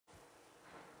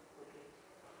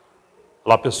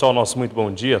Olá pessoal, nosso muito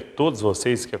bom dia a todos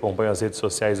vocês que acompanham as redes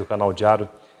sociais do canal Diário,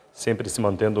 sempre se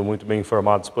mantendo muito bem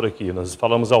informados por aqui. Nós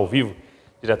falamos ao vivo,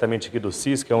 diretamente aqui do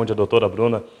CIS, que é onde a doutora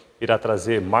Bruna irá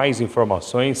trazer mais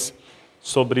informações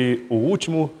sobre o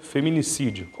último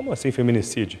feminicídio. Como assim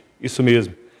feminicídio? Isso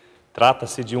mesmo,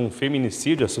 trata-se de um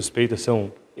feminicídio, as suspeitas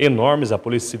são enormes, a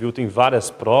Polícia Civil tem várias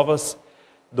provas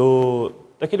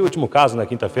daquele último caso na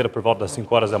quinta-feira, por volta das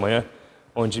 5 horas da manhã,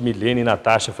 onde Milene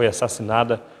Natasha foi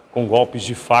assassinada com golpes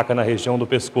de faca na região do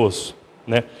pescoço,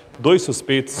 né? 2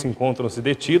 suspeitos encontram-se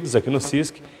detidos aqui no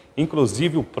CISC,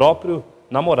 inclusive o próprio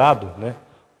namorado, né?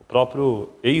 O próprio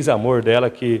ex-amor dela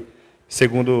que,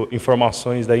 segundo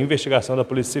informações da investigação da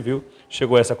Polícia Civil,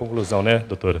 chegou a essa conclusão, né,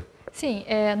 doutora? Sim,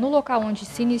 no local onde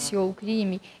se iniciou o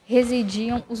crime,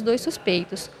 residiam os 2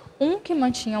 suspeitos. Um que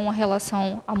mantinha uma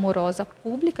relação amorosa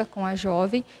pública com a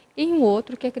jovem e um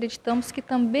outro que acreditamos que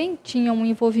também tinha um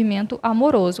envolvimento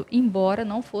amoroso, embora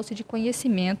não fosse de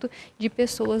conhecimento de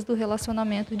pessoas do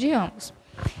relacionamento de ambos.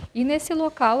 E nesse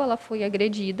local ela foi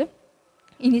agredida,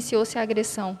 iniciou-se a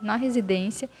agressão na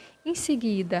residência, em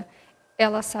seguida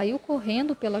ela saiu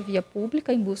correndo pela via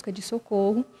pública em busca de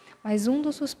socorro, mas um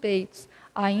dos suspeitos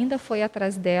ainda foi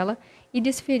atrás dela e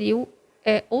desferiu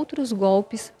outros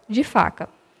golpes de faca.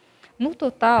 No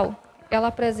total, ela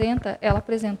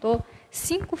apresentou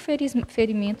 5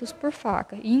 ferimentos por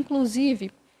faca, e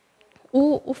inclusive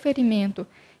o ferimento,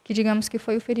 que digamos que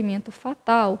foi o ferimento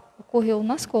fatal, ocorreu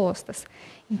nas costas.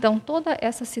 Então, toda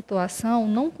essa situação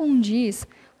não condiz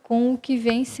com o que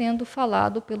vem sendo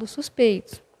falado pelos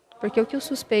suspeitos, porque o que os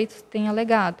suspeitos têm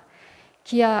alegado?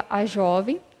 Que a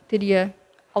jovem teria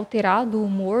alterado o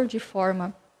humor de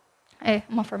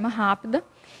uma forma rápida,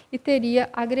 e teria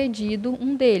agredido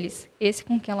um deles, esse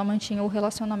com quem ela mantinha o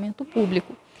relacionamento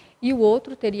público, e o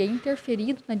outro teria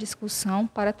interferido na discussão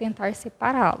para tentar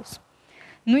separá-los.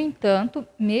 No entanto,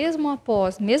 mesmo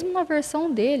na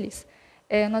versão deles,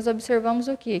 nós observamos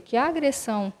o quê? Que a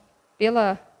agressão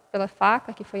pela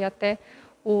faca, que foi até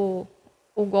o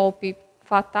golpe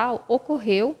fatal,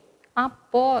 ocorreu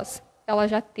após ela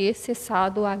já ter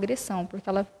cessado a agressão, porque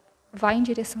ela vai em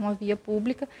direção à via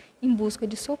pública em busca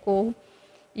de socorro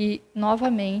e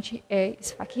novamente é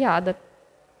esfaqueada.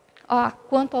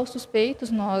 Quanto aos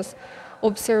suspeitos, nós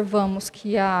observamos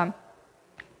que há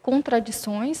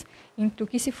contradições entre o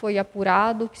que se foi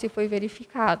apurado, o que se foi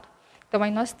verificado. Então,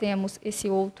 aí nós temos esse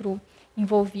outro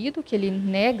envolvido, que ele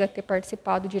nega ter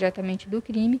participado diretamente do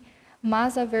crime,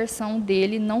 mas a versão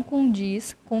dele não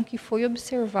condiz com o que foi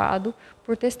observado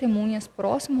por testemunhas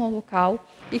próximo ao local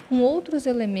e com outros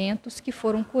elementos que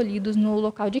foram colhidos no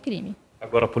local de crime.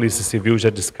 Agora a Polícia Civil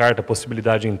já descarta a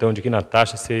possibilidade, então, de que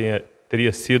Natasha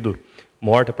teria sido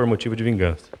morta por motivo de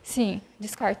vingança. Sim,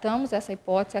 descartamos essa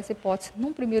hipótese. Essa hipótese,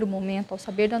 num primeiro momento, ao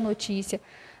saber da notícia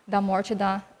da morte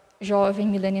da jovem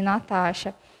Milene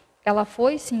Natasha, ela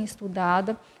foi sim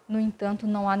estudada, no entanto,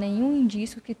 não há nenhum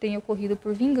indício que tenha ocorrido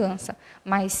por vingança,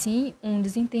 mas sim um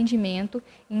desentendimento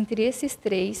entre esses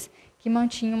 3 que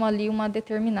mantinham ali uma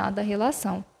determinada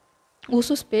relação. Os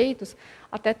suspeitos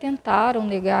até tentaram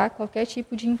negar qualquer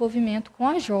tipo de envolvimento com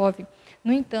a jovem.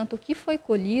 No entanto, o que foi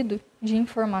colhido de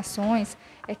informações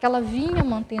é que ela vinha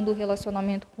mantendo o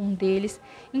relacionamento com um deles,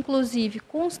 inclusive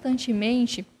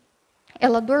constantemente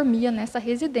ela dormia nessa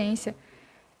residência.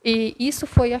 E isso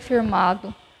foi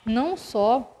afirmado não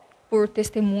só por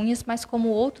testemunhas, mas como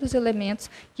outros elementos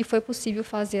que foi possível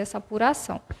fazer essa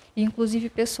apuração. E, inclusive,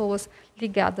 pessoas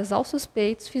ligadas aos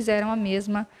suspeitos fizeram a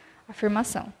mesma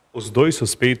afirmação. Os 2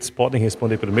 suspeitos podem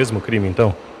responder pelo mesmo crime,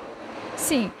 então?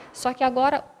 Sim, só que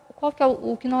agora, qual que é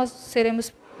o que nós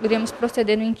iremos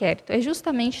proceder no inquérito? É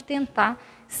justamente tentar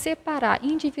separar,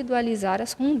 individualizar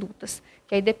as condutas,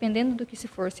 que aí, dependendo do que se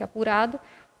for se apurado,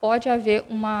 pode haver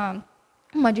uma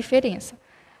diferença.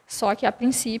 Só que, a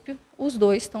princípio, os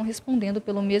 2 estão respondendo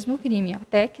pelo mesmo crime,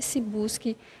 até que se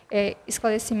busque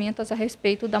esclarecimentos a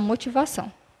respeito da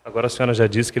motivação. Agora a senhora já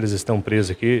disse que eles estão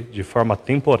presos aqui de forma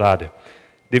temporária.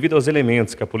 Devido aos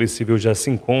elementos que a Polícia Civil já se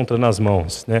encontra nas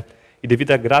mãos, né? E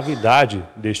devido à gravidade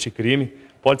deste crime,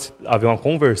 pode haver uma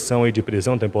conversão aí de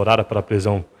prisão temporária para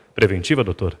prisão preventiva,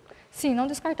 doutora? Sim, não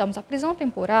descartamos. A prisão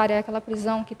temporária é aquela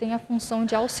prisão que tem a função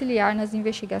de auxiliar nas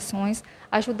investigações,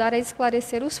 ajudar a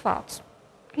esclarecer os fatos.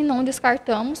 E não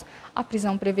descartamos a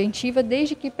prisão preventiva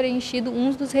desde que preenchido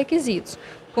um dos requisitos,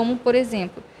 como, por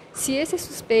exemplo, se esses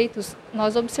suspeitos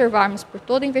nós observarmos por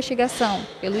toda a investigação,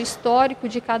 pelo histórico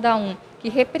de cada um, que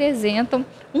representam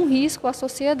um risco à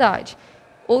sociedade,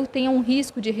 ou tenham um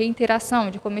risco de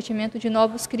reiteração, de cometimento de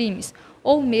novos crimes,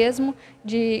 ou mesmo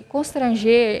de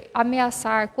constranger,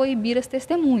 ameaçar, coibir as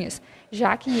testemunhas,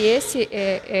 já que esse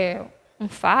é um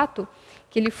fato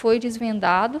que ele foi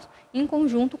desvendado em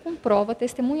conjunto com prova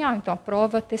testemunhal. Então, a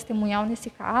prova testemunhal, nesse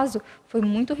caso, foi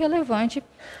muito relevante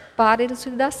para a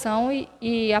elucidação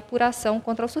e apuração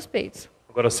contra os suspeitos.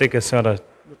 Agora, eu sei que a senhora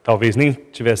talvez nem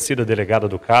tivesse sido a delegada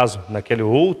do caso, naquele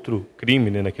outro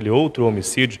crime, né, naquele outro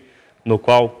homicídio, no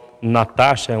qual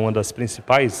Natasha é uma das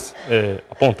principais,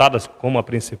 apontadas como a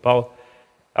principal,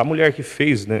 a mulher que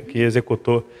fez, né, que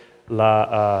executou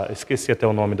lá, esqueci até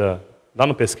o nome lá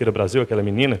no Pesqueiro Brasil, aquela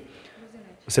menina,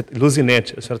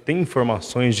 Luzinete. A senhora tem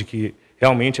informações de que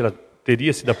realmente ela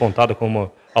teria sido apontada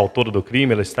como autora do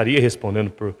crime, ela estaria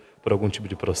respondendo por algum tipo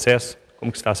de processo?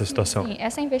 Como que está essa situação? Sim,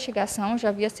 essa investigação já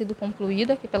havia sido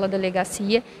concluída aqui pela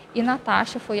delegacia e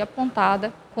Natasha foi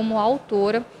apontada como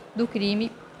autora do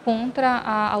crime contra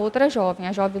a outra jovem,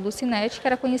 a jovem Lucinete, que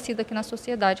era conhecida aqui na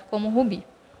sociedade como Rubi.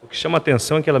 O que chama a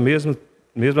atenção é que ela mesmo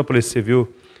a Polícia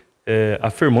Civil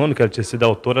afirmando que ela tinha sido a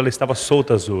autora, ela estava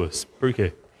solta às ruas. Por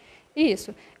quê?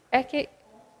 Isso, é que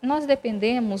nós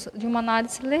dependemos de uma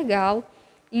análise legal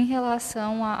em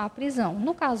relação à prisão.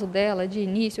 No caso dela, de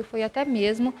início, foi até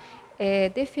mesmo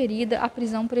deferida a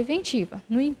prisão preventiva.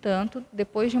 No entanto,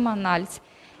 depois de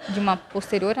uma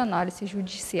posterior análise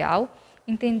judicial,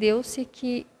 entendeu-se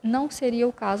que não seria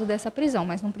o caso dessa prisão,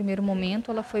 mas num primeiro momento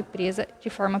ela foi presa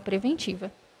de forma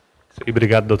preventiva.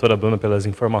 Obrigado, doutora Bruna, pelas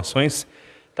informações.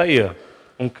 Está aí, ó,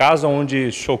 um caso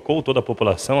onde chocou toda a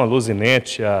população, a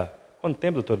Luzinete, há quanto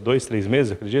tempo, doutor? 2, 3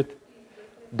 meses, acredita?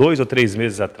 2 ou 3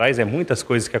 meses atrás, muitas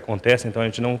coisas que acontecem, então a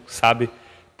gente não sabe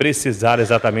precisar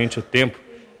exatamente o tempo.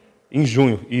 Em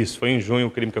junho, foi em junho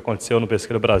o crime que aconteceu no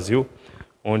Pesqueiro Brasil,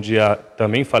 onde a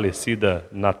também falecida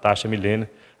Natasha Milene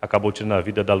acabou tirando a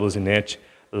vida da Luzinete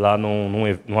lá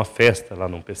numa festa, lá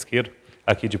num pesqueiro,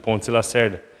 aqui de Pontes e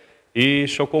Lacerda. E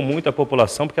chocou muito a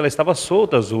população, porque ela estava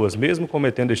solta às ruas, mesmo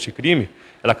cometendo este crime,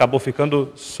 ela acabou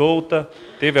ficando solta,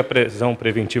 teve a prisão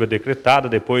preventiva decretada,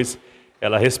 depois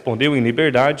ela respondeu em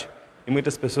liberdade, e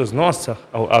muitas pessoas, nossa,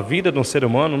 a vida de um ser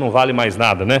humano não vale mais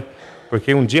nada, né?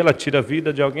 Porque um dia ela tira a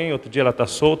vida de alguém, outro dia ela está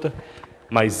solta,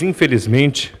 mas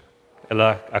infelizmente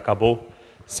ela acabou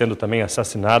sendo também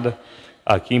assassinada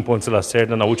aqui em Pontes e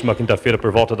Lacerda na última quinta-feira por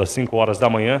volta das 5 horas da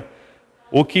manhã.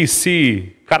 O que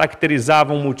se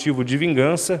caracterizava um motivo de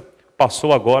vingança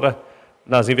passou agora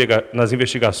nas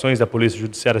investigações da Polícia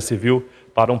Judiciária Civil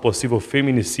para um possível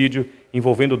feminicídio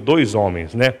envolvendo 2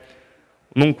 homens, né?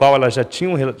 Num qual ela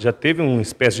já teve uma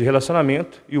espécie de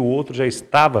relacionamento e o outro já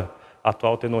estava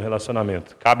atual tendo um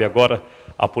relacionamento. Cabe agora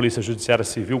à Polícia Judiciária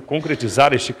Civil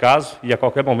concretizar este caso e a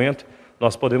qualquer momento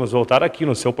nós podemos voltar aqui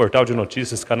no seu portal de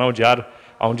notícias, Canal Diário,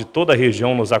 onde toda a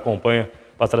região nos acompanha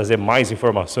para trazer mais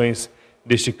informações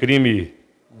deste crime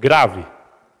grave,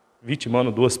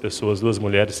 vitimando 2 pessoas, 2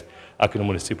 mulheres, aqui no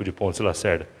município de Pontes e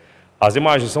Lacerda. As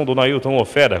imagens são do Nailton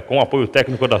Ofera, com apoio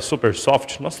técnico da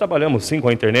Supersoft. Nós trabalhamos sim com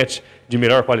a internet de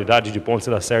melhor qualidade de Pontes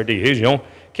e Lacerda e região,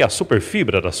 que é a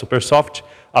Superfibra da Supersoft.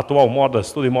 Atual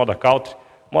modas, tudo em moda country,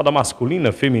 moda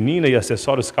masculina, feminina e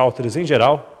acessórios country em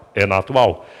geral, é na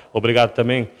Atual. Obrigado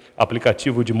também,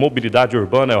 aplicativo de mobilidade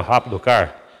urbana, é o Rápido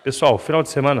Car. Pessoal, final de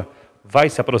semana vai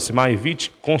se aproximar,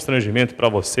 evite constrangimento para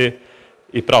você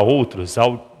e para outros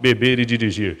ao beber e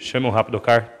dirigir. Chame um Rápido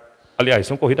Car. Aliás,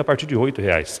 são corridas a partir de R$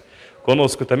 8,00.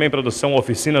 Conosco também, produção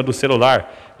Oficina do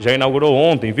Celular. Já inaugurou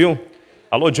ontem, viu?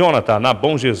 Alô, Jonathan, na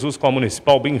Bom Jesus, com a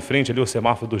Municipal, bem em frente ali, o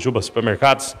semáforo do Juba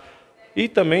Supermercados. E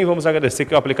também vamos agradecer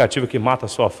que o aplicativo que mata a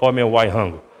sua fome é o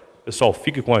iRango. Pessoal,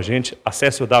 fique com a gente,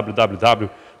 acesse o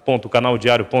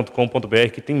www.canaldiario.com.br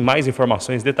que tem mais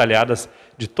informações detalhadas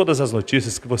de todas as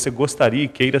notícias que você gostaria e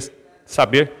queira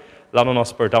saber lá no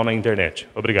nosso portal na internet.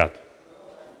 Obrigado.